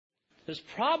There's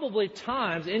probably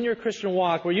times in your Christian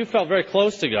walk where you felt very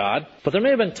close to God, but there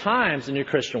may have been times in your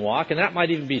Christian walk, and that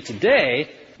might even be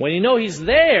today, when you know He's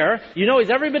there, you know He's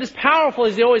every bit as powerful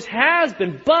as He always has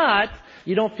been, but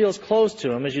you don't feel as close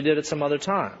to Him as you did at some other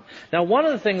time. Now, one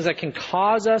of the things that can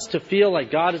cause us to feel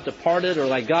like God has departed or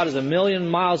like God is a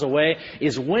million miles away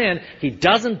is when He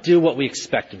doesn't do what we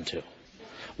expect Him to.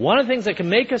 One of the things that can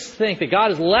make us think that God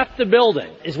has left the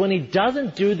building is when He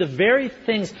doesn't do the very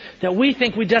things that we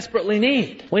think we desperately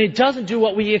need. When He doesn't do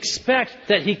what we expect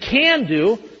that He can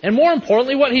do, and more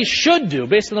importantly, what He should do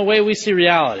based on the way we see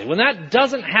reality. When that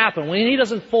doesn't happen, when He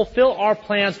doesn't fulfill our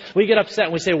plans, we get upset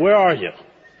and we say, "Where are you?"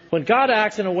 When God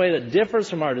acts in a way that differs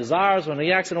from our desires, when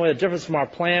He acts in a way that differs from our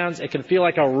plans, it can feel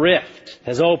like a rift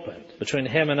has opened between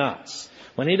Him and us.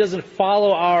 When He doesn't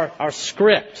follow our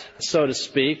script, so to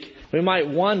speak, we might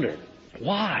wonder,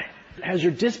 why has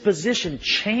your disposition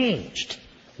changed?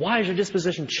 Why has your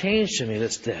disposition changed to me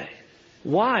this day?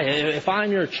 Why, if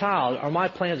I'm your child, are my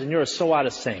plans and yours so out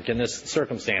of sync in this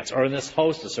circumstance or in this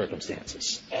host of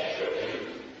circumstances?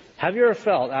 Have you ever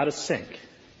felt out of sync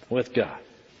with God?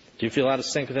 Do you feel out of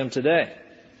sync with Him today?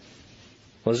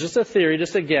 Well, it's just a theory,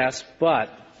 just a guess, but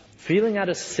feeling out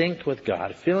of sync with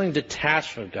God, feeling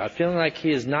detached from God, feeling like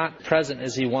He is not present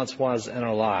as He once was in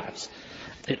our lives,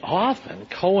 it often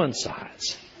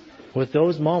coincides with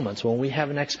those moments when we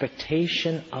have an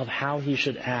expectation of how He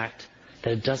should act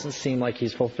that it doesn't seem like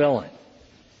He's fulfilling.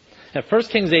 At 1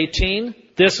 Kings 18,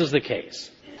 this is the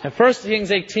case. In 1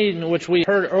 Kings 18, which we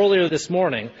heard earlier this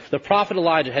morning, the prophet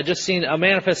Elijah had just seen a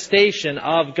manifestation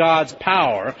of God's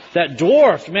power that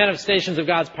dwarfed manifestations of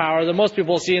God's power that most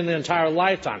people see in their entire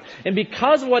lifetime. And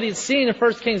because of what he'd seen in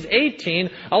 1 Kings 18,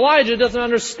 Elijah doesn't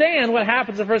understand what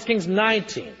happens in 1 Kings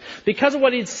 19. Because of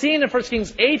what he'd seen in 1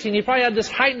 Kings 18, he probably had this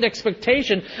heightened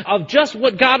expectation of just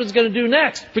what God was going to do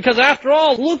next. Because after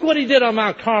all, look what He did on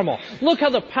Mount Carmel. Look how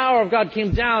the power of God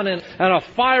came down in a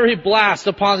fiery blast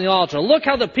upon the altar. Look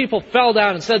how the people fell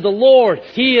down and said, "The Lord,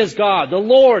 He is God. The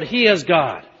Lord, He is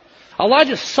God."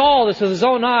 Elijah saw this with his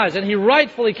own eyes, and he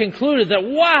rightfully concluded that,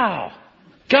 wow,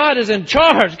 God is in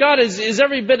charge. God is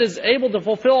every bit as able to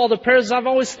fulfill all the prayers I've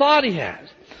always thought He had.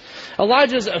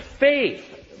 Elijah's faith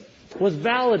was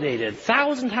validated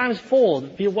 1,000 times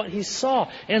fold via what he saw.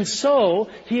 And so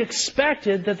he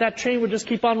expected that train would just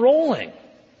keep on rolling.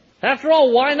 After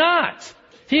all, why not?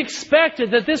 He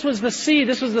expected that this was the seed,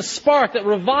 this was the spark, that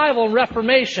revival and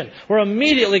reformation were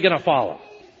immediately going to follow.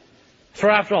 For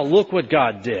after all, look what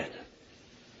God did.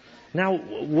 Now,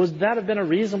 would that have been a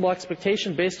reasonable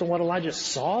expectation based on what Elijah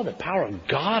saw, the power of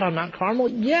God on Mount Carmel?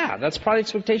 Yeah, that's probably the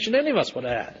expectation any of us would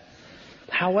have had.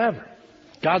 However,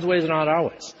 God's ways are not our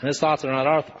ways, and His thoughts are not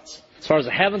our thoughts. As far as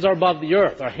the heavens are above the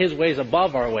earth, are His ways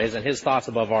above our ways, and His thoughts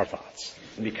above our thoughts.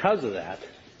 And because of that,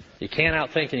 you can't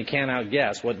outthink and you can't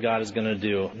outguess what God is going to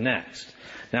do next.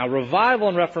 Now, revival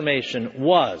and reformation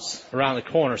was around the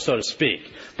corner, so to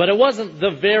speak. But it wasn't the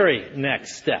very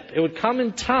next step. It would come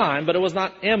in time, but it was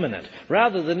not imminent.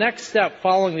 Rather, the next step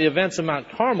following the events of Mount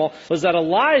Carmel was that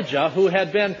Elijah, who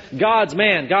had been God's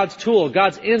man, God's tool,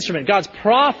 God's instrument, God's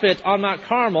prophet on Mount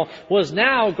Carmel, was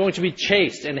now going to be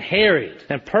chased and harried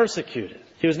and persecuted.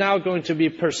 He was now going to be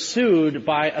pursued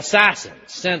by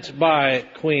assassins sent by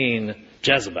Queen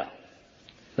Jezebel.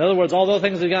 In other words, although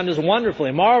things had gone just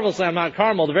wonderfully, marvelously on Mount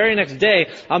Carmel, the very next day,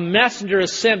 a messenger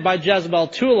is sent by Jezebel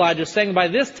to Elijah saying, by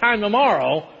this time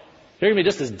tomorrow, you're going to be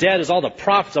just as dead as all the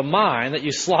prophets of mine that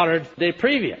you slaughtered the day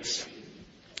previous.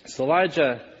 So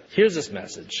Elijah hears this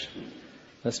message.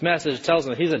 This message tells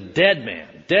him that he's a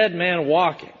dead man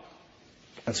walking.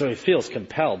 And so he feels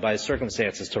compelled by his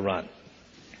circumstances to run.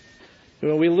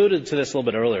 We alluded to this a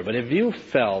little bit earlier, but have you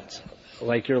felt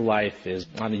like your life is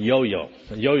on a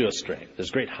yo-yo string?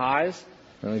 There's great highs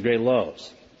and there's great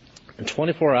lows. In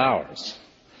 24 hours,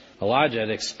 Elijah had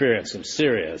experienced some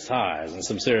serious highs and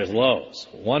some serious lows.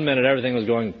 1 minute, everything was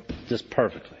going just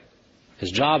perfectly. His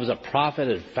job as a prophet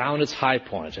had found its high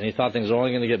point, and he thought things were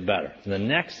only going to get better. And the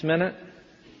next minute,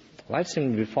 life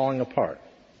seemed to be falling apart.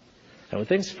 And when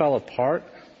things fell apart,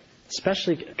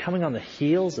 especially coming on the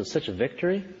heels of such a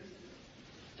victory,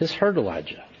 this hurt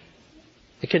Elijah.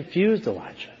 It confused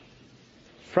Elijah,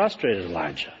 frustrated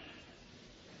Elijah.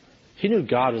 He knew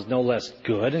God was no less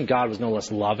good, and God was no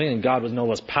less loving, and God was no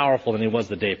less powerful than He was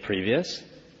the day previous.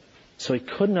 So he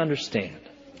couldn't understand.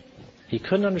 He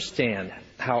couldn't understand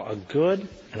how a good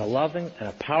and a loving and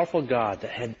a powerful God that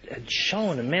had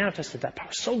shown and manifested that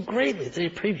power so greatly the day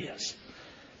previous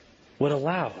would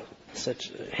allow such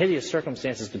hideous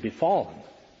circumstances to befall him,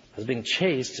 as being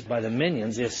chased by the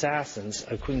minions, the assassins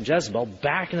of Queen Jezebel,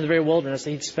 back into the very wilderness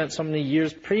that he'd spent so many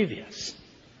years previous.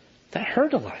 That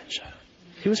hurt Elijah.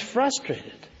 He was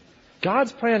frustrated.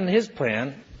 God's plan and his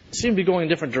plan seem to be going in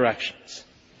different directions.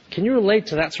 Can you relate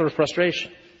to that sort of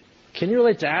frustration? Can you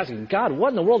relate to asking, God, what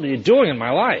in the world are you doing in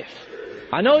my life?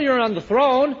 I know you're on the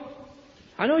throne.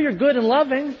 I know you're good and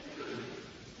loving.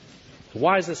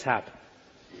 Why does this happen?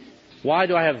 Why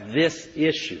do I have this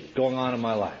issue going on in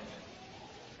my life?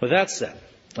 With that said,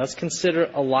 let's consider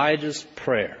Elijah's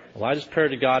prayer. Elijah's prayer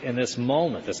to God in this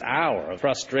moment, this hour of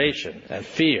frustration and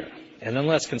fear. And then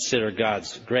let's consider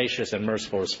God's gracious and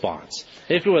merciful response.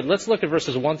 If you would, let's look at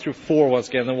verses 1 through 4 once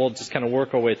again, then we'll just kind of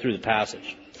work our way through the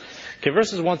passage. Okay,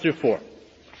 verses 1 through 4.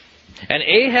 And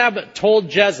Ahab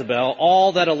told Jezebel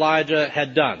all that Elijah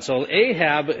had done. So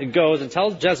Ahab goes and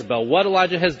tells Jezebel what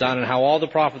Elijah has done and how all the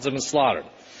prophets have been slaughtered.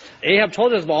 Ahab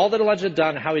told Jezebel all that Elijah had done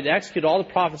and how he'd executed all the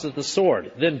prophets with the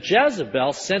sword. Then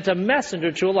Jezebel sent a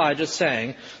messenger to Elijah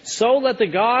saying, so let the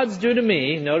gods do to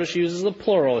me, notice she uses the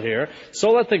plural here,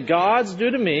 so let the gods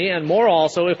do to me, and more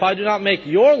also, if I do not make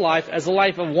your life as the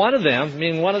life of one of them,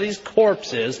 meaning one of these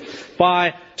corpses,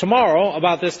 by tomorrow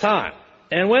about this time.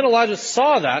 And when Elijah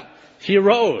saw that, he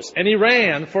arose, and he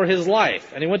ran for his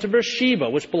life. And he went to Beersheba,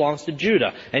 which belongs to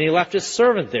Judah, and he left his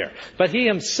servant there. But he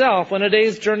himself went a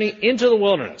day's journey into the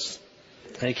wilderness.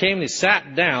 And he came and he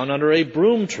sat down under a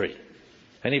broom tree.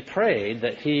 And he prayed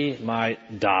that he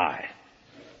might die.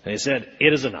 And he said,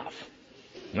 it is enough.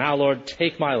 Now, Lord,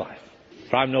 take my life,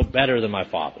 for I am no better than my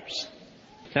fathers.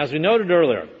 Now, as we noted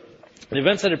earlier, the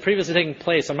events that had previously taken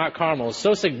place on Mount Carmel was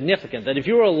so significant that if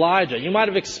you were Elijah, you might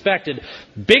have expected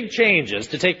big changes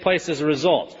to take place as a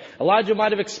result. Elijah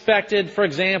might have expected, for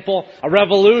example, a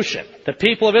revolution. The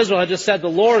people of Israel had just said, the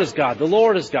Lord is God, the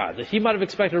Lord is God. That he might have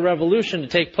expected a revolution to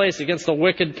take place against the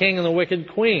wicked king and the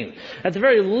wicked queen. At the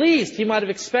very least, he might have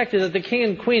expected that the king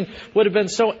and queen would have been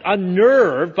so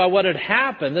unnerved by what had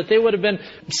happened that they would have been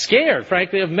scared,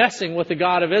 frankly, of messing with the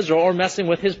God of Israel or messing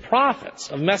with his prophets,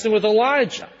 of messing with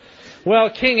Elijah.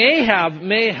 Well, King Ahab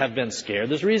may have been scared.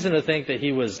 There's reason to think that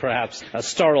he was perhaps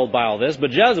startled by all this,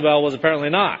 but Jezebel was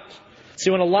apparently not. See,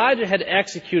 when Elijah had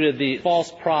executed the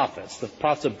false prophets, the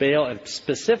prophets of Baal and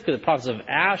specifically the prophets of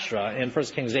Asherah in 1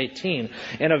 Kings 18,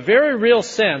 in a very real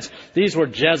sense, these were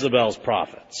Jezebel's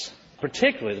prophets,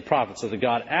 particularly the prophets of the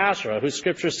god Asherah, who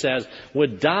Scripture says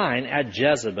would dine at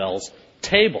Jezebel's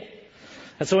table.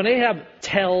 And so when Ahab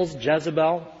tells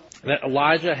Jezebel that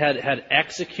Elijah had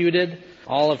executed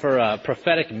all of her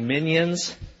prophetic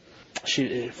minions,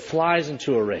 she flies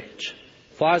into a rage.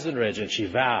 Flies into a rage, and she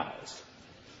vows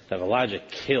that Elijah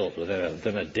killed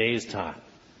within a day's time.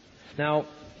 Now,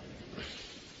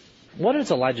 what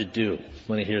does Elijah do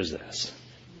when he hears this?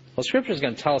 Well, Scripture is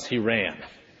going to tell us he ran.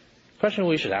 The question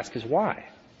we should ask is why?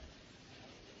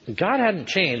 God hadn't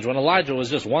changed when Elijah was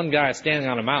just one guy standing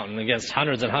on a mountain against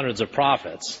hundreds and hundreds of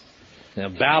prophets in a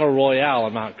battle royale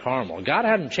on Mount Carmel. God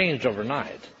hadn't changed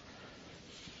overnight.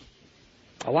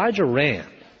 Elijah ran.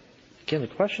 Again, the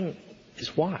question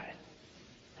is why?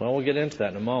 Well, we'll get into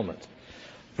that in a moment.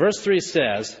 Verse 3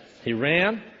 says, he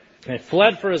ran and he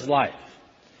fled for his life.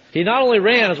 He not only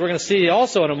ran, as we're going to see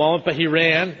also in a moment, but he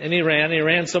ran, and he ran, and he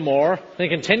ran some more, then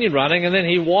he continued running, and then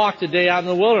he walked a day out in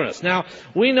the wilderness. Now,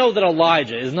 we know that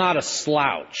Elijah is not a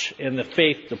slouch in the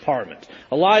faith department.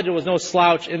 Elijah was no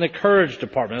slouch in the courage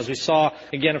department, as we saw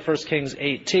again in 1 Kings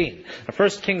 18. In 1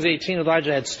 Kings 18,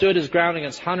 Elijah had stood his ground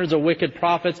against hundreds of wicked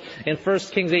prophets. In 1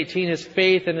 Kings 18, his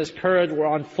faith and his courage were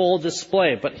on full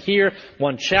display. But here,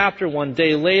 one chapter, one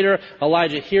day later,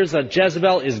 Elijah hears that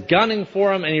Jezebel is gunning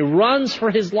for him, and he runs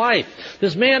for his life.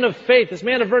 This man of faith, this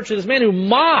man of virtue, this man who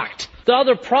mocked the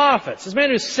other prophets, this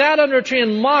man who sat under a tree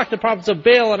and mocked the prophets of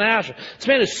Baal and Asherah, this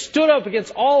man who stood up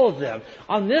against all of them.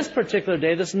 On this particular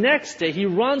day, this next day, he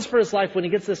runs for his life when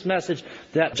he gets this message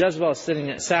that Jezebel is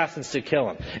sending assassins to kill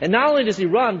him. And not only does he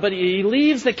run, but he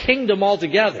leaves the kingdom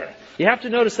altogether. You have to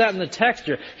notice that in the text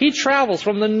here. He travels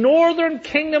from the northern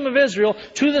kingdom of Israel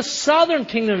to the southern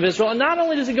kingdom of Israel. And not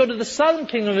only does he go to the southern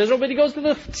kingdom of Israel, but he goes to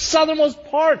the southernmost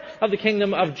part of the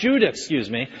kingdom of Judah,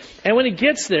 And when he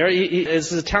gets there,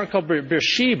 this is a town called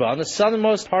Beersheba, on the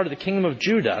southernmost part of the kingdom of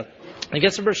Judah. He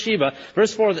gets to Beersheba.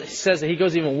 Verse 4 says that he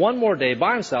goes even one more day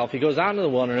by himself. He goes out into the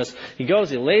wilderness. He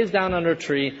lays down under a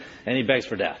tree, and he begs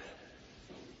for death.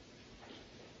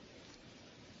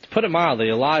 To put it mildly,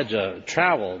 Elijah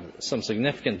traveled some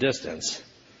significant distance,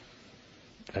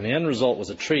 and the end result was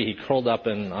a tree he curled up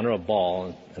in under a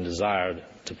ball and desired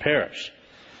to perish.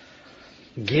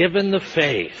 Given the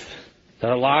faith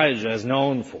that Elijah is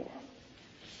known for,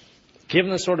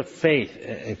 given the sort of faith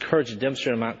and courage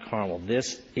demonstrated on Mount Carmel,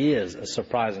 this is a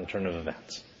surprising turn of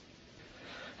events.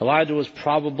 Elijah was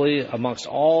probably, amongst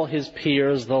all his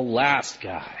peers, the last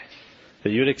guy that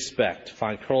you'd expect to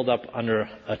find curled up under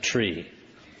a tree,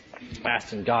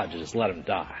 asking God to just let him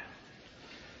die.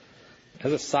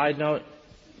 As a side note,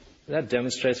 that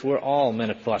demonstrates we're all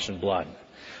men of flesh and blood.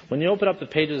 When you open up the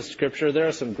pages of Scripture, there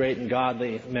are some great and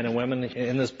godly men and women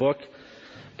in this book,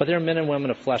 but they're men and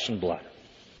women of flesh and blood.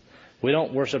 We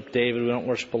don't worship David, we don't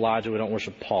worship Elijah, we don't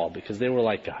worship Paul, because they were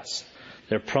like us.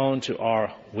 They're prone to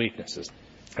our weaknesses.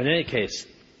 In any case,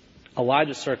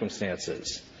 Elijah's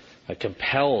circumstances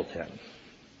compelled him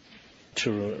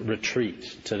to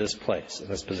retreat to this place, in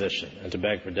this position, and to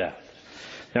beg for death.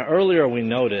 Now, earlier we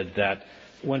noted that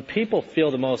when people feel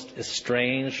the most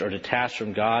estranged or detached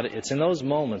from God, it's in those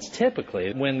moments,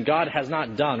 typically, when God has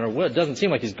not done, or it doesn't seem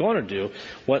like He's going to do,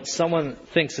 what someone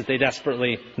thinks that they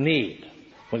desperately need.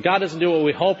 When God doesn't do what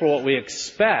we hope or what we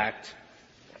expect,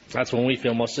 that's when we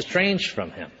feel most estranged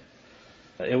from Him.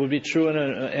 It would be true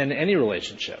in any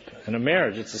relationship. In a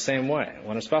marriage, it's the same way.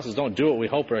 When our spouses don't do what we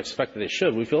hope or expect that they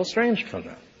should, we feel estranged from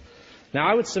them. Now,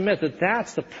 I would submit that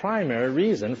that's the primary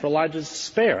reason for Elijah's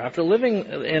despair. After living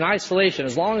in isolation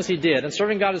as long as he did and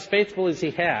serving God as faithfully as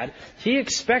he had, he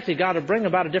expected God to bring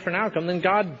about a different outcome than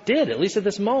God did, at least at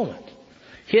this moment.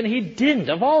 And he didn't.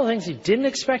 Of all the things he didn't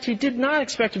expect, he did not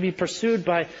expect to be pursued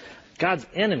by God's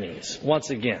enemies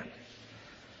once again.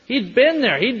 He'd been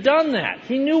there. He'd done that.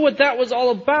 He knew what that was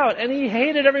all about, and he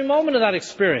hated every moment of that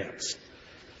experience.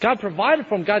 God provided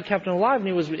for him. God kept him alive,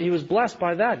 and he was blessed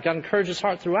by that. God encouraged his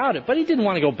heart throughout it. But he didn't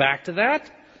want to go back to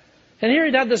that. And here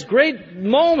he'd had this great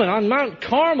moment on Mount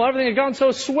Carmel. Everything had gone so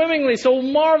swimmingly, so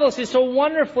marvelously, so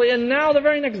wonderfully. And now, the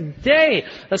very next day,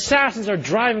 assassins are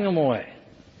driving him away.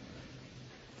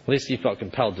 At least he felt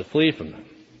compelled to flee from them.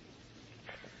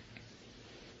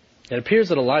 It appears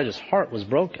that Elijah's heart was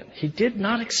broken. He did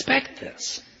not expect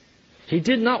this. He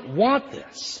did not want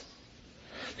this.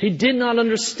 He did not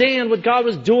understand what God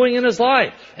was doing in his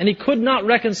life. And he could not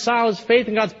reconcile his faith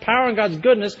in God's power and God's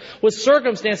goodness with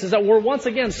circumstances that were once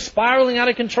again spiraling out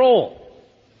of control.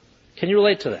 Can you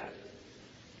relate to that?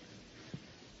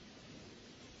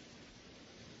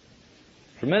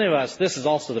 For many of us, this is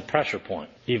also the pressure point,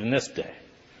 even this day.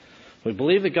 We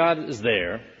believe that God is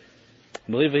there.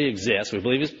 We believe that He exists. We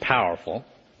believe He's powerful.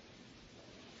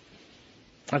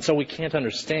 And so we can't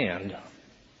understand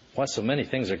why so many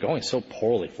things are going so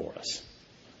poorly for us.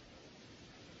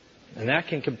 And that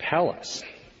can compel us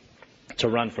to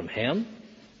run from Him.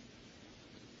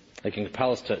 It can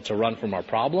compel us to run from our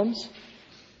problems.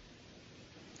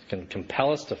 It can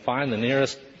compel us to find the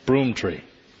nearest broom tree,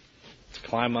 to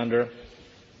climb under,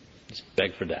 just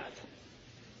beg for death.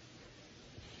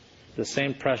 The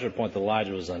same pressure point that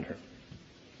Elijah was under.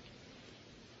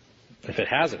 If it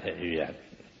hasn't hit you yet,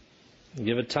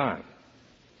 give it time.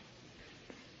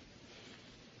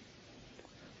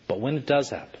 But when it does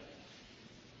happen,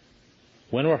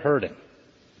 when we're hurting,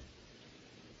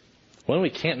 when we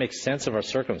can't make sense of our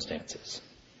circumstances,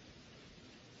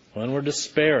 when we're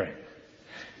despairing,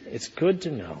 it's good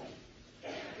to know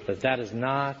that that is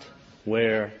not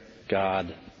where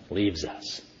God leaves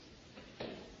us.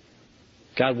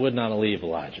 God would not leave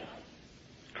Elijah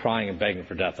crying and begging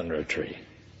for death under a tree.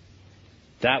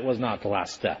 That was not the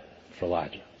last step for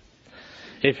Elijah.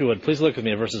 If you would, please look with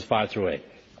me at verses 5 through 8.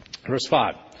 Verse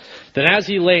 5. Then as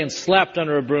he lay and slept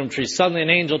under a broom tree, suddenly an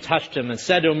angel touched him and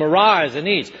said to him, "Arise and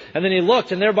eat." And then he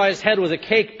looked, and there by his head was a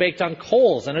cake baked on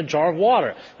coals and a jar of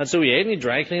water. And so he ate and he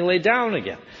drank and he lay down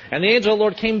again. And the angel of the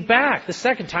Lord came back the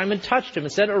second time and touched him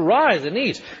and said, "Arise and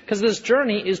eat, because this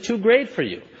journey is too great for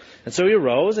you." And so he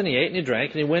arose and he ate and he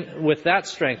drank, and he went with that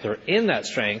strength, or in that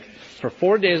strength, for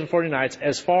 40 days and 40 nights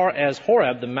as far as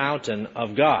Horeb, the mountain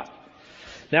of God.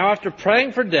 Now after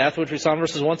praying for death, which we saw in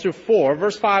verses 1 through 4,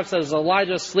 verse 5 says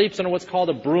Elijah sleeps under what's called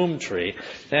a broom tree.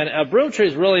 And a broom tree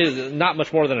is really not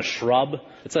much more than a shrub.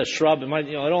 It's a shrub. It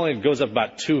only goes up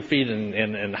about 2 feet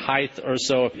in height or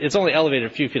so. It's only elevated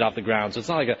a few feet off the ground, so it's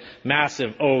not like a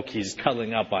massive oak he's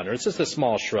cuddling up under. It's just a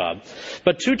small shrub.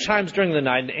 But 2 times during the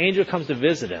night, an angel comes to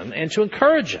visit him and to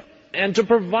encourage him and to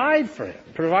provide for him,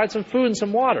 provide some food and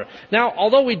some water. Now,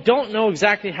 although we don't know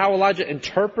exactly how Elijah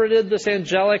interpreted this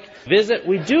angelic visit,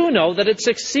 we do know that it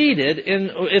succeeded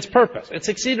in its purpose. It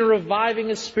succeeded in reviving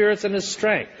his spirits and his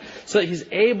strength, so that he's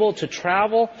able to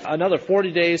travel another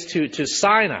 40 days to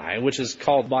Sinai, which is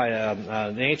called by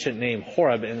an ancient name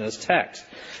Horeb in this text.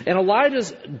 In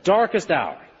Elijah's darkest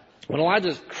hour, when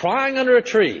Elijah's crying under a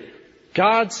tree,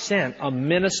 God sent a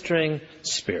ministering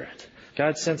spirit.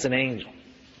 God sent an angel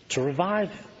to revive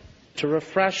him, to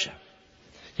refresh him.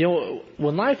 You know,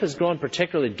 when life has grown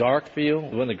particularly dark for you,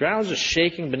 when the ground is just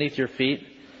shaking beneath your feet,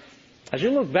 as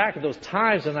you look back at those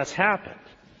times when that's happened,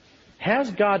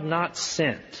 has God not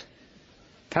sent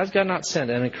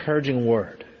an encouraging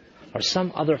word or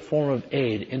some other form of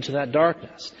aid into that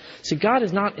darkness? See, God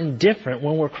is not indifferent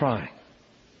when we're crying.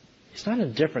 He's not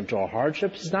indifferent to our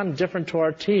hardships. He's not indifferent to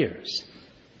our tears.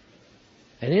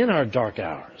 And in our dark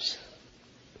hours,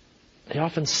 He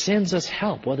often sends us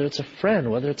help, whether it's a friend,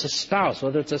 whether it's a spouse,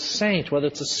 whether it's a saint, whether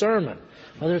it's a sermon,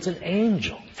 whether it's an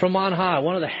angel from on high,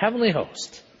 one of the heavenly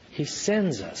hosts. He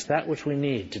sends us that which we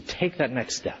need to take that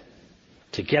next step,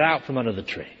 to get out from under the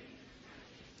tree.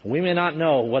 We may not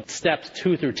know what steps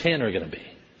 2 through 10 are going to be,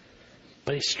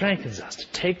 but He strengthens us to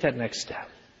take that next step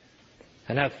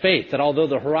and have faith that although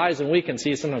the horizon we can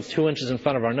see is sometimes 2 inches in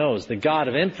front of our nose, the God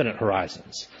of infinite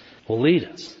horizons will lead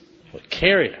us, will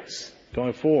carry us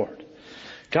going forward.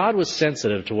 God was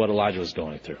sensitive to what Elijah was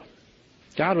going through.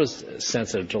 God was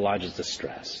sensitive to Elijah's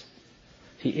distress.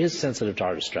 He is sensitive to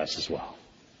our distress as well.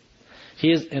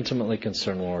 He is intimately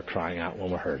concerned when we're crying out,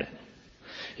 when we're hurting.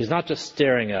 He's not just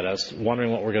staring at us,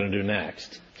 wondering what we're going to do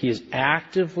next. He is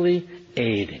actively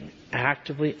aiding,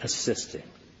 actively assisting.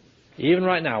 Even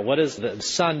right now, what is the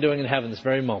Son doing in heaven this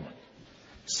very moment?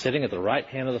 Sitting at the right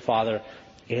hand of the Father,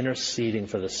 interceding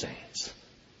for the saints.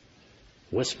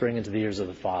 Whispering into the ears of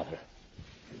the Father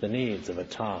the needs of a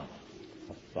Tom,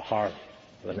 of a Harvey,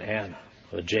 of an Anna,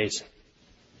 of a Jason.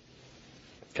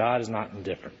 God is not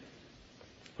indifferent.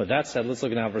 With that said, let's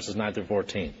look at now verses 9 through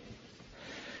 14.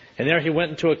 And there he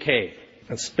went into a cave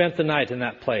and spent the night in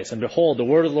that place. And behold, the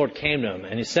word of the Lord came to him,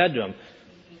 and he said to him,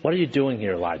 "What are you doing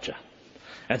here, Elijah?"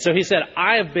 And so he said,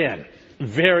 "I have been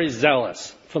very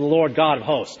zealous for the Lord God of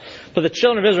hosts. For the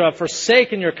children of Israel have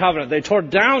forsaken your covenant. They tore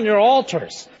down your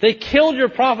altars. They killed your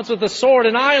prophets with the sword,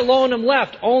 and I alone am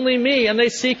left, only me, and they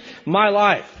seek my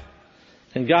life."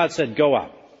 And God said, "Go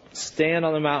up, stand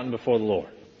on the mountain before the Lord."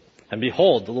 And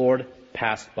behold, the Lord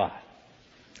passed by.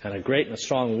 And a great and a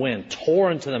strong wind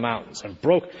tore into the mountains and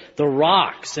broke the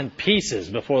rocks in pieces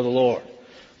before the Lord.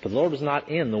 But the Lord was not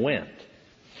in the wind.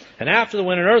 And after the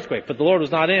wind, an earthquake, but the Lord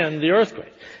was not in the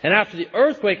earthquake. And after the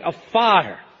earthquake, a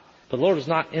fire, but the Lord was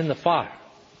not in the fire.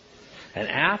 And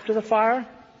after the fire,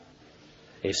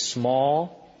 a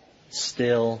small,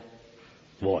 still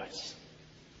voice.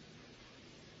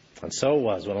 And so it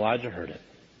was when Elijah heard it,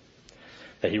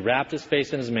 that he wrapped his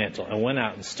face in his mantle and went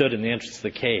out and stood in the entrance of the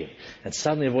cave. And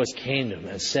suddenly a voice came to him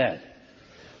and said,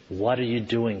 "What are you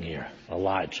doing here,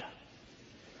 Elijah?"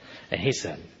 And he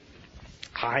said,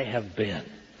 I have been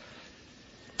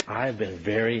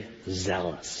very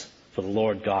zealous for the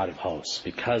Lord God of hosts,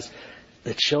 because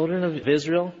the children of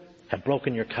Israel have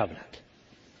broken your covenant.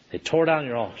 They tore down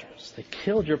your altars. They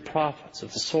killed your prophets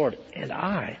with the sword. And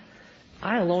I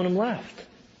alone am left.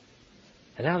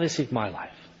 And now they seek my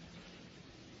life.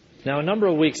 Now, a number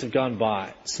of weeks have gone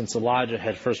by since Elijah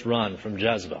had first run from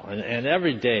Jezebel. And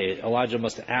every day, Elijah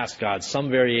must ask God some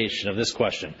variation of this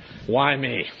question. Why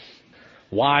me?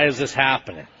 Why is this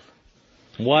happening?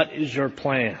 What is your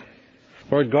plan?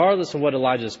 Regardless of what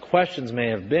Elijah's questions may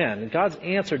have been, God's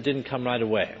answer didn't come right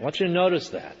away. I want you to notice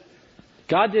that.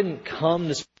 God didn't come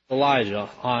to speak to Elijah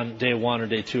on day 1 or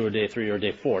day 2 or day 3 or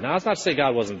day 4. Now, it's not to say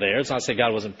God wasn't there. It's not to say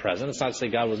God wasn't present. It's not to say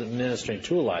God wasn't ministering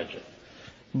to Elijah.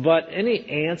 But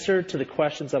any answer to the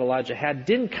questions that Elijah had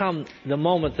didn't come the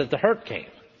moment that the hurt came.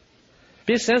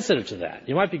 Be sensitive to that.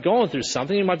 You might be going through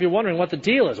something. You might be wondering what the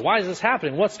deal is. Why is this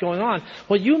happening? What's going on?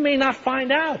 Well, you may not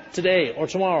find out today or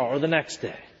tomorrow or the next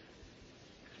day.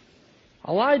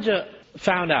 Elijah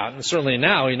found out, and certainly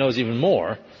now he knows even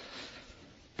more.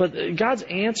 But God's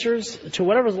answers to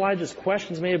whatever Elijah's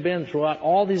questions may have been throughout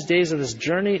all these days of this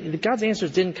journey, God's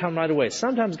answers didn't come right away.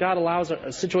 Sometimes God allows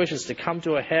situations to come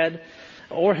to a head,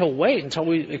 or He'll wait until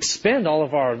we expend all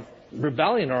of our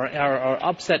rebellion or our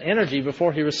upset energy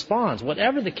before He responds.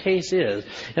 Whatever the case is,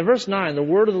 in verse 9, the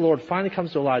word of the Lord finally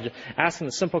comes to Elijah, asking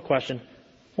the simple question,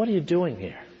 what are you doing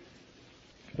here?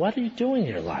 What are you doing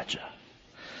here, Elijah?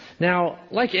 Now,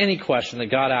 like any question that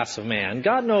God asks of man,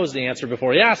 God knows the answer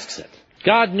before He asks it.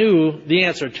 God knew the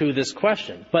answer to this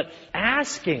question, but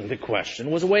asking the question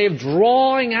was a way of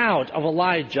drawing out of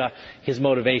Elijah his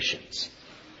motivations.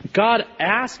 God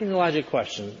asking Elijah a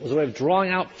question was a way of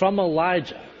drawing out from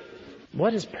Elijah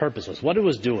what his purpose was, what he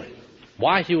was doing,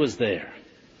 why he was there.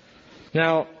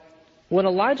 Now, when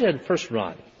Elijah had first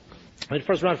run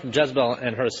from Jezebel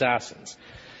and her assassins,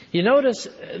 you notice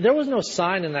there was no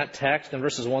sign in that text in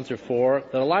verses 1 through 4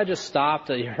 that Elijah stopped,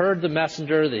 that he heard the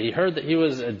messenger, that he heard that he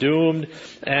was doomed,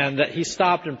 and that he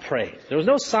stopped and prayed. There was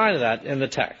no sign of that in the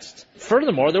text.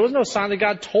 Furthermore, there was no sign that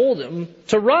God told him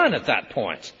to run at that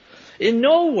point. In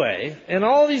no way, in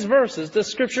all these verses, does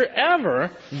Scripture ever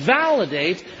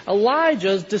validate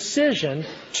Elijah's decision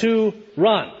to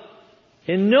run.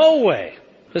 In no way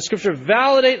does Scripture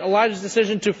validate Elijah's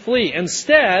decision to flee.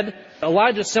 Instead,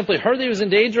 Elijah simply heard that he was in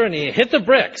danger and he hit the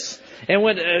bricks. And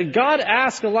when God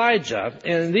asked Elijah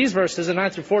in these verses in 9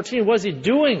 through 14, what is he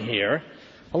doing here?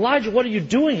 Elijah, what are you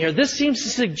doing here? This seems to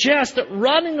suggest that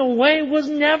running away was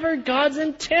never God's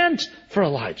intent for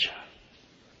Elijah.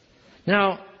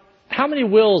 Now, how many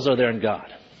wills are there in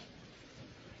God?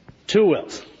 2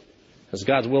 wills. There's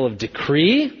God's will of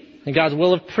decree and God's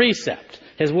will of precept.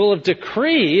 His will of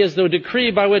decree is the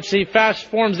decree by which he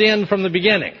forms the end from the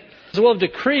beginning. His will of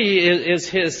decree is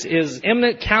his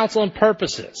imminent counsel and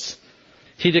purposes.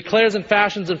 He declares and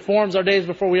fashions and forms our days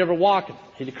before we ever walk in them.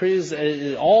 He decrees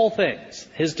all things.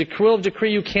 His will of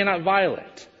decree you cannot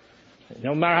violate.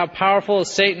 No matter how powerful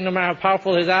is Satan, no matter how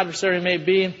powerful his adversary may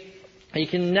be, he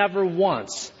can never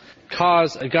once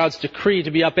cause God's decree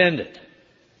to be upended.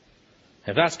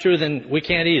 If that's true, then we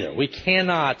can't either. We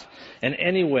cannot in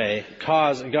any way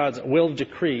cause God's will of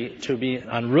decree to be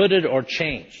unrooted or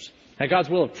changed. Now, God's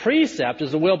will of precept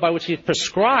is the will by which he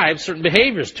prescribes certain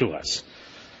behaviors to us.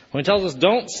 When he tells us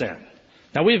don't sin.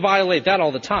 Now, we violate that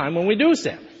all the time when we do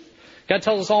sin. God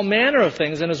tells us all manner of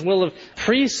things in his will of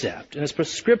precept and his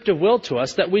prescriptive will to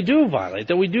us that we do violate,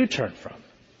 that we do turn from.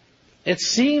 It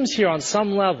seems here on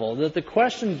some level that the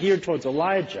question geared towards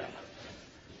Elijah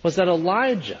was that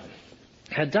Elijah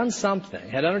had done something,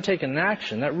 had undertaken an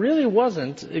action that really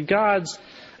wasn't God's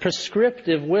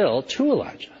prescriptive will to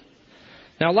Elijah.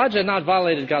 Now, Elijah had not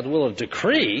violated God's will of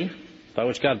decree, by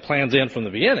which God plans in from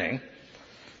the beginning,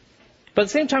 but at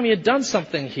the same time he had done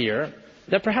something here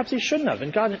that perhaps he shouldn't have.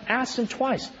 And God had asked him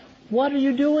twice, what are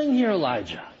you doing here,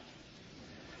 Elijah?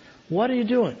 What are you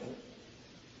doing?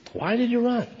 Why did you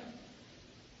run?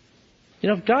 You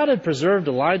know, if God had preserved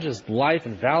Elijah's life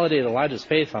and validated Elijah's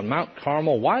faith on Mount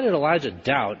Carmel, why did Elijah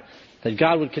doubt that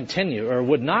God would continue or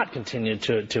would not continue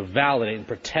to validate and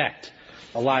protect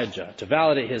Elijah, to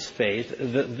validate his faith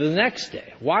the next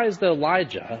day? Why is the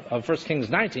Elijah of 1 Kings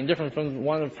 19 different from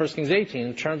one of 1 Kings 18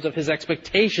 in terms of his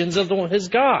expectations of his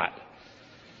God?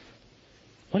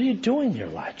 What are you doing here,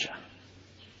 Elijah?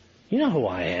 You know who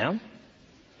I am.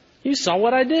 You saw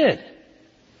what I did.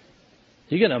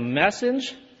 You get a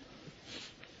message?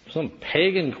 Some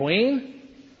pagan queen?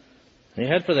 And you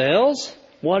head for the hills?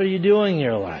 What are you doing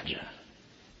here, Elijah?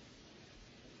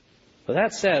 But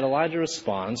that said, Elijah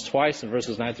responds twice in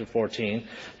verses 9 through 14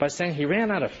 by saying he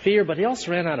ran out of fear, but he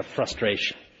also ran out of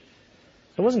frustration.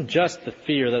 It wasn't just the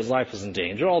fear that his life was in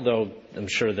danger, although I'm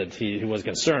sure that he was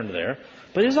concerned there,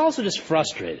 but he was also just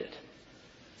frustrated.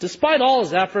 Despite all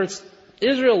his efforts,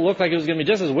 Israel looked like it was going to be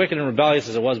just as wicked and rebellious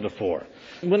as it was before.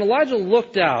 When Elijah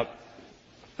looked out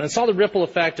and saw the ripple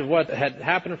effect of what had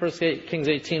happened in 1 Kings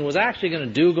 18 was actually going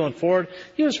to do going forward,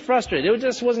 he was frustrated. It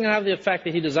just wasn't going to have the effect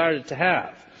that he desired it to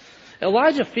have.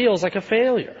 Elijah feels like a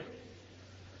failure.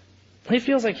 He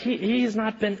feels like he has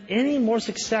not been any more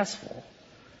successful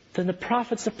than the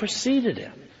prophets that preceded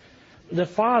him. The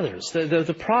fathers,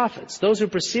 the prophets, those who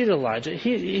preceded Elijah,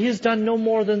 he has done no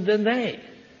more than they.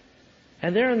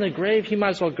 And they're in the grave, he might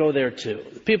as well go there too.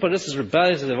 The people are just as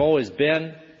rebellious as they've always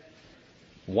been.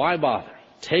 Why bother?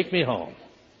 Take me home.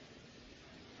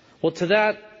 Well, to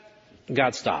that,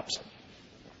 God stops him.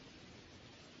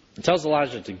 He tells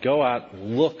Elijah to go out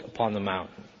and look upon the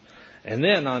mountain. And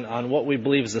then on what we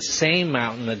believe is the same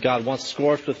mountain that God once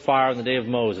scorched with fire in the day of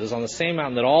Moses, on the same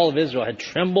mountain that all of Israel had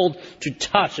trembled to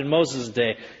touch in Moses'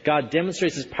 day, God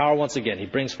demonstrates his power once again. He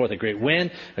brings forth a great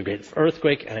wind, a great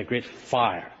earthquake, and a great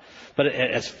fire. But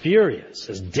as furious,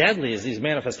 as deadly as these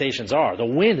manifestations are, the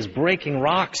wind is breaking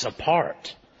rocks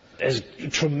apart. As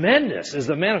tremendous as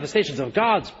the manifestations of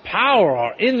God's power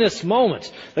are in this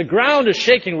moment. The ground is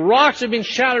shaking. Rocks are being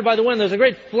shattered by the wind. There's a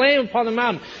great flame upon the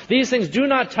mountain. These things do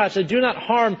not touch. They do not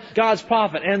harm God's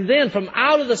prophet. And then from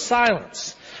out of the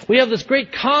silence, we have this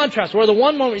great contrast where the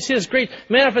one moment you see this great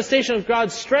manifestation of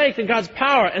God's strength and God's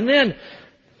power. And then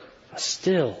a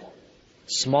still,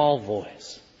 small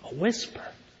voice, a whisper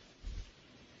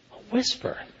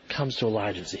comes to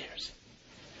Elijah's ears.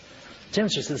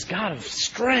 Demonstrates this God of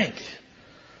strength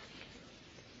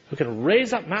who can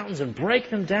raise up mountains and break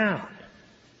them down.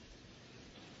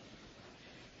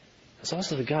 It's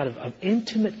also the God of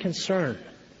intimate concern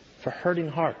for hurting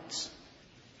hearts.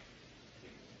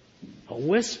 A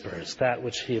whisper is that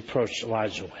which he approached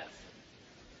Elijah with.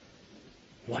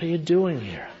 What are you doing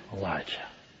here, Elijah?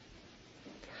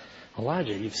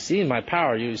 Elijah, you've seen my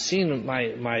power. You've seen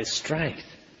my strength.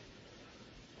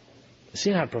 You've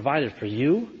seen how I provided for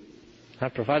you.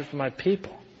 I've provided for my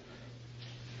people.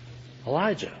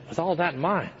 Elijah, with all that in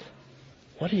mind,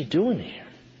 what are you doing here?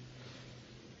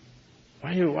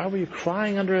 Why were you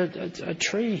crying under a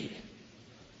tree?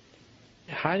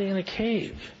 You're hiding in a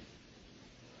cave.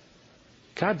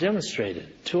 God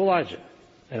demonstrated to Elijah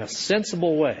in a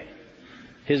sensible way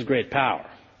his great power.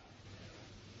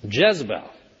 Jezebel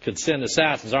could send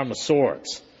assassins armed with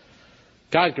swords.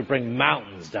 God could bring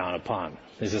mountains down upon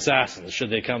these assassins should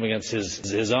they come against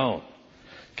his own.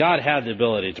 God had the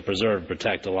ability to preserve and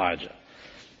protect Elijah.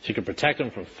 He could protect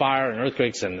him from fire and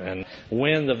earthquakes and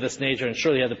wind of this nature, and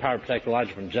surely he had the power to protect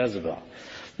Elijah from Jezebel.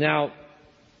 Now,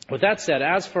 with that said,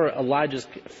 as for Elijah's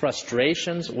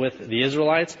frustrations with the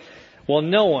Israelites, well,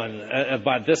 no one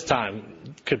by this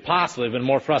time could possibly have been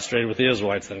more frustrated with the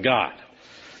Israelites than God.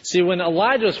 See, when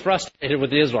Elijah was frustrated with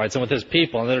the Israelites and with his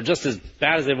people, and they're just as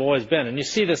bad as they've always been, and you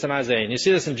see this in Isaiah, and you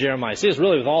see this in Jeremiah, you see this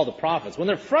really with all the prophets, when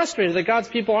they're frustrated that God's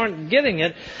people aren't getting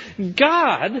it,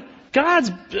 God's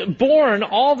borne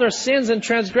all their sins and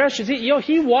transgressions.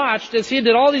 He watched as he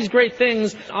did all these great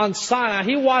things on Sinai.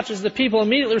 He watched as the people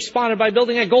immediately responded by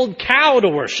building a gold cow to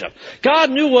worship. God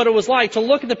knew what it was like to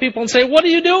look at the people and say, "What are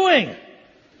you doing?"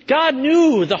 God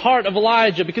knew the heart of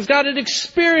Elijah because God had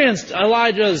experienced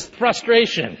Elijah's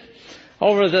frustration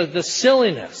over the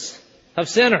silliness of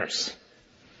sinners.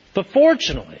 But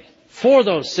fortunately for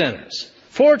those sinners,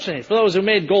 fortunately for those who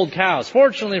made gold cows,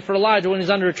 fortunately for Elijah when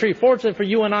he's under a tree, fortunately for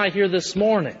you and I here this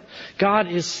morning,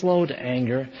 God is slow to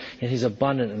anger and he's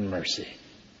abundant in mercy.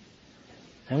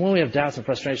 And when we have doubts and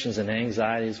frustrations and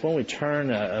anxieties, when we turn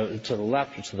to the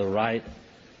left or to the right,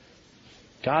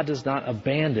 God does not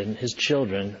abandon his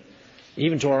children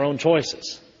even to our own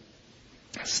choices.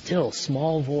 A still,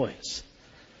 small voice.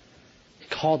 He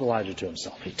called Elijah to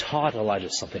himself. He taught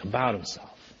Elijah something about himself.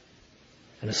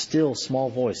 And a still, small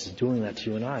voice is doing that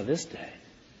to you and I this day.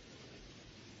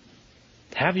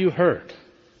 Have you heard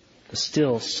the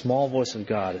still, small voice of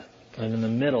God in the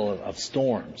middle of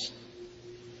storms?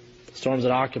 Storms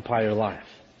that occupy your life.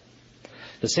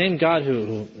 The same God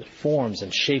who forms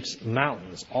and shapes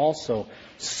mountains also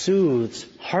soothes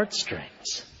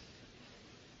heartstrings.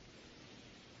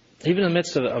 Even in the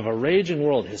midst of a raging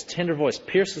world, his tender voice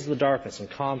pierces the darkness and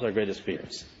calms our greatest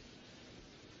fears.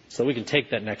 So we can take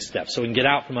that next step, so we can get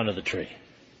out from under the tree.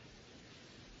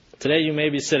 Today you may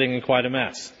be sitting in quite a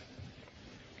mess.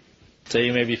 Today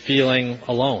you may be feeling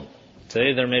alone.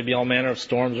 Today there may be all manner of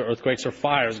storms or earthquakes or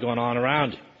fires going on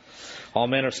around you. All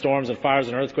manner of storms and fires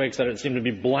and earthquakes that seem to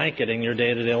be blanketing your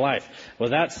day-to-day life.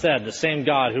 With that said, the same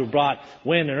God who brought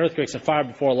wind and earthquakes and fire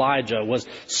before Elijah was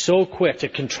so quick to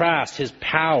contrast his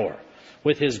power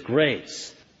with his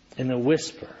grace in the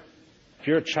whisper. If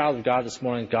you're a child of God this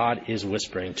morning, God is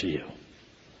whispering to you.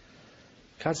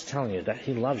 God's telling you that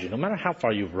he loves you, no matter how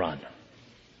far you've run.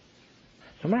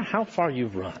 No matter how far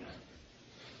you've run.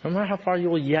 No matter how far you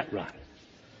will yet run.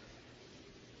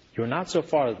 You're not so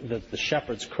far that the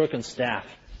shepherd's crook and staff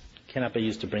cannot be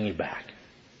used to bring you back.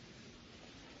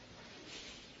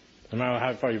 No matter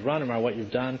how far you've run, no matter what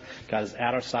you've done, God is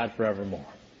at our side forevermore. All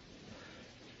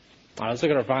right, let's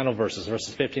look at our final verses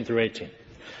 15 through 18.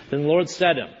 Then the Lord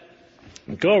said to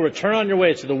him, "Go, return on your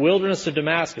way to the wilderness of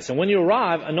Damascus, and when you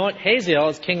arrive, anoint Hazael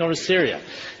as king over Syria.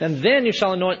 And then you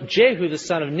shall anoint Jehu the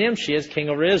son of Nimshi as king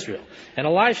over Israel. And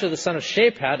Elisha the son of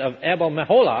Shaphat of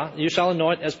Abel-Meholah you shall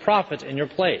anoint as prophet in your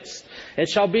place. It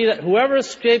shall be that whoever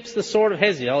escapes the sword of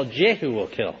Hazael, Jehu will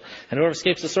kill. And whoever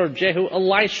escapes the sword of Jehu,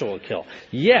 Elisha will kill.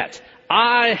 Yet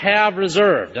I have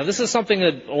reserved." Now this is something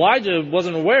that Elijah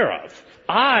wasn't aware of.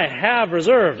 I have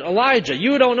reserved Elijah.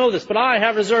 You don't know this, but I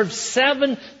have reserved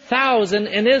 7,000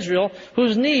 in Israel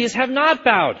whose knees have not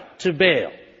bowed to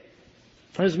Baal,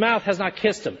 whose mouth has not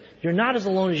kissed him. You're not as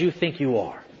alone as you think you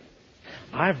are.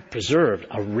 I've preserved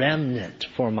a remnant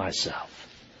for myself.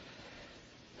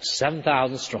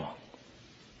 7,000 strong.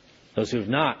 Those who have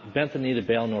not bent the knee to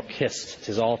Baal nor kissed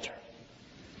his altar.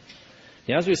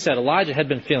 Now, as we said, Elijah had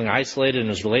been feeling isolated in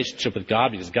his relationship with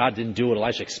God because God didn't do what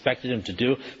Elisha expected him to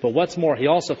do. But what's more, he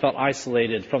also felt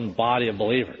isolated from the body of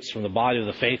believers, from the body of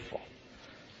the faithful.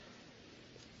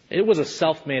 It was a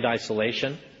self-made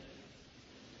isolation.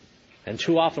 And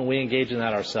too often we engage in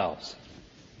that ourselves.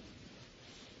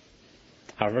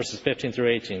 However, verses 15 through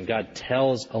 18, God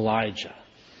tells Elijah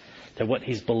that what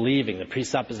he's believing, the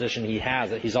presupposition he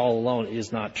has that he's all alone,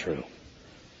 is not true.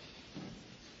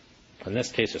 In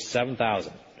this case, there's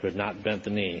 7,000 who had not bent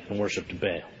the knee and worshipped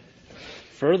Baal.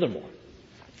 Furthermore,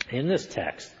 in this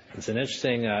text, it's an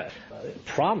interesting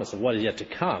promise of what is yet to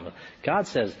come. God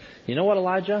says, you know what,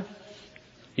 Elijah?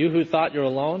 You who thought you're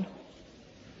alone,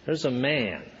 there's a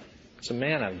man. It's a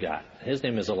man I've got. His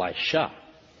name is Elisha.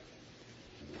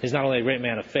 He's not only a great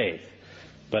man of faith,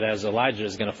 but as Elijah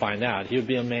is going to find out, he would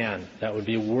be a man that would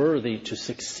be worthy to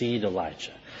succeed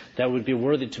Elijah, that would be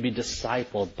worthy to be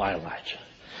discipled by Elijah.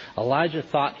 Elijah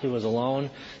thought he was alone.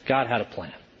 God had a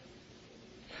plan.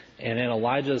 And in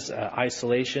Elijah's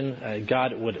isolation,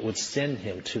 God would send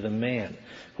him to the man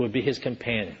who would be his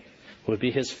companion, who would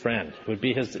be his friend, who would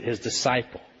be his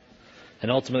disciple,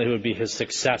 and ultimately who would be his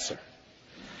successor.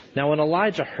 Now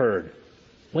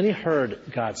when he heard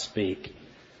God speak,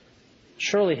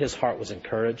 surely his heart was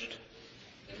encouraged.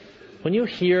 When you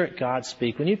hear God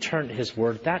speak, when you turn to His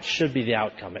Word, that should be the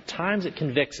outcome. At times it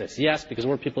convicts us, yes, because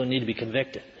we're people who need to be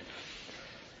convicted.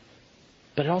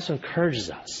 But it also encourages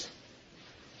us.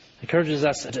 It encourages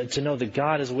us to know that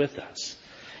God is with us.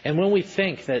 And when we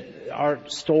think that our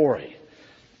story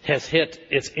has hit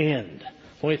its end,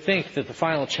 when we think that the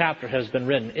final chapter has been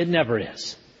written, it never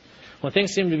is. When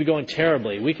things seem to be going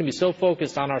terribly, we can be so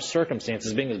focused on our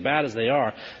circumstances being as bad as they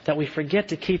are that we forget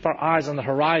to keep our eyes on the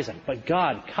horizon. But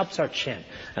God cups our chin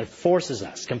and forces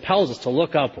us, compels us to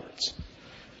look upwards,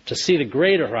 to see the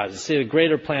greater horizon, to see the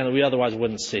greater plan that we otherwise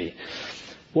wouldn't see.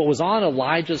 What was on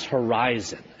Elijah's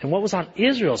horizon, and what was on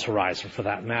Israel's horizon for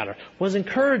that matter, was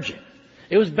encouraging.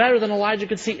 It was better than Elijah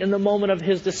could see in the moment of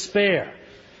his despair.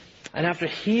 And after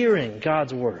hearing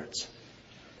God's words,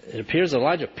 it appears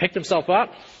Elijah picked himself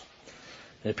up.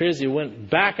 It appears he went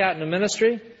back out into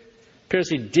ministry. It appears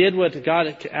he did what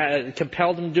God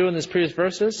compelled him to do in these previous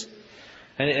verses.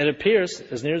 And it appears,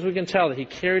 as near as we can tell, that he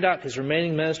carried out his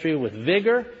remaining ministry with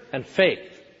vigor and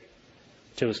faith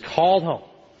till he was called home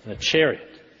in a chariot.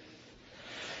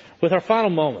 With our final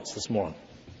moments this morning,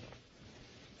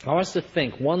 I want us to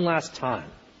think one last time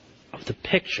of the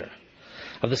picture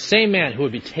of the same man who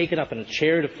would be taken up in a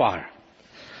chariot of fire.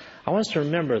 I want us to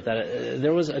remember that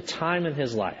there was a time in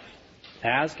his life,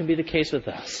 as can be the case with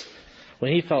us,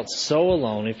 when he felt so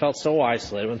alone, he felt so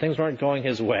isolated, when things weren't going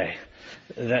his way,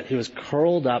 that he was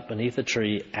curled up beneath a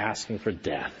tree asking for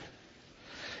death.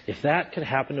 If that could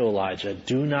happen to Elijah,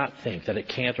 do not think that it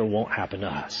can't or won't happen to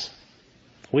us.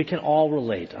 We can all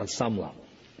relate on some level,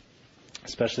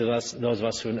 especially those of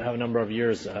us who have a number of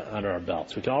years under our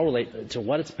belts. We can all relate to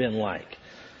what it's been like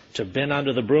to have been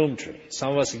under the broom tree.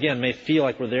 Some of us, again, may feel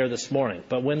like we're there this morning.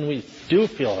 But when we do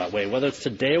feel that way, whether it's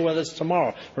today or whether it's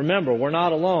tomorrow, remember, we're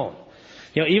not alone.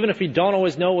 Even if you don't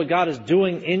always know what God is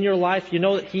doing in your life, you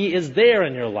know that He is there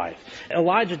in your life.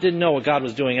 Elijah didn't know what God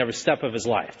was doing every step of his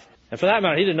life. And for that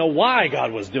matter, he didn't know why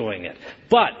God was doing it.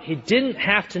 But he didn't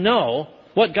have to know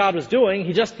what God was doing.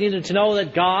 He just needed to know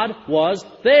that God was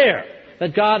there,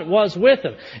 that God was with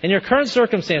him. In your current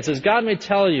circumstances, God may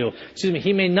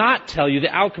He may not tell you the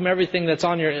outcome of everything that's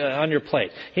on your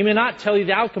plate. He may not tell you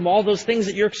the outcome of all those things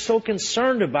that you're so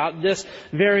concerned about this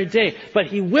very day. But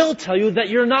He will tell you that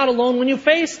you're not alone when you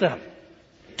face them.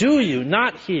 Do you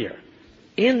not hear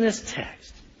in this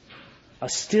text a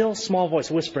still small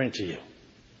voice whispering to you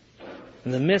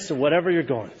in the midst of whatever you're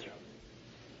going through?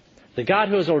 The God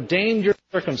who has ordained your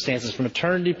circumstances from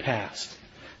eternity past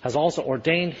has also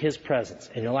ordained His presence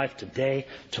in your life today,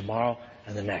 tomorrow,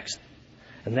 and the next.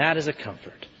 And that is a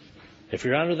comfort. If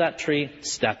you're under that tree,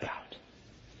 step out.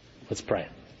 Let's pray.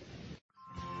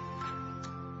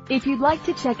 If you'd like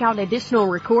to check out additional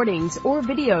recordings or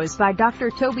videos by Dr.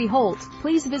 Toby Holt,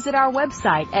 please visit our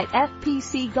website at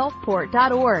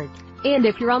fpcgulfport.org. And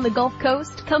if you're on the Gulf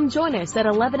Coast, come join us at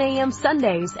 11 a.m.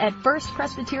 Sundays at First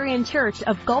Presbyterian Church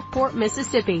of Gulfport,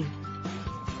 Mississippi.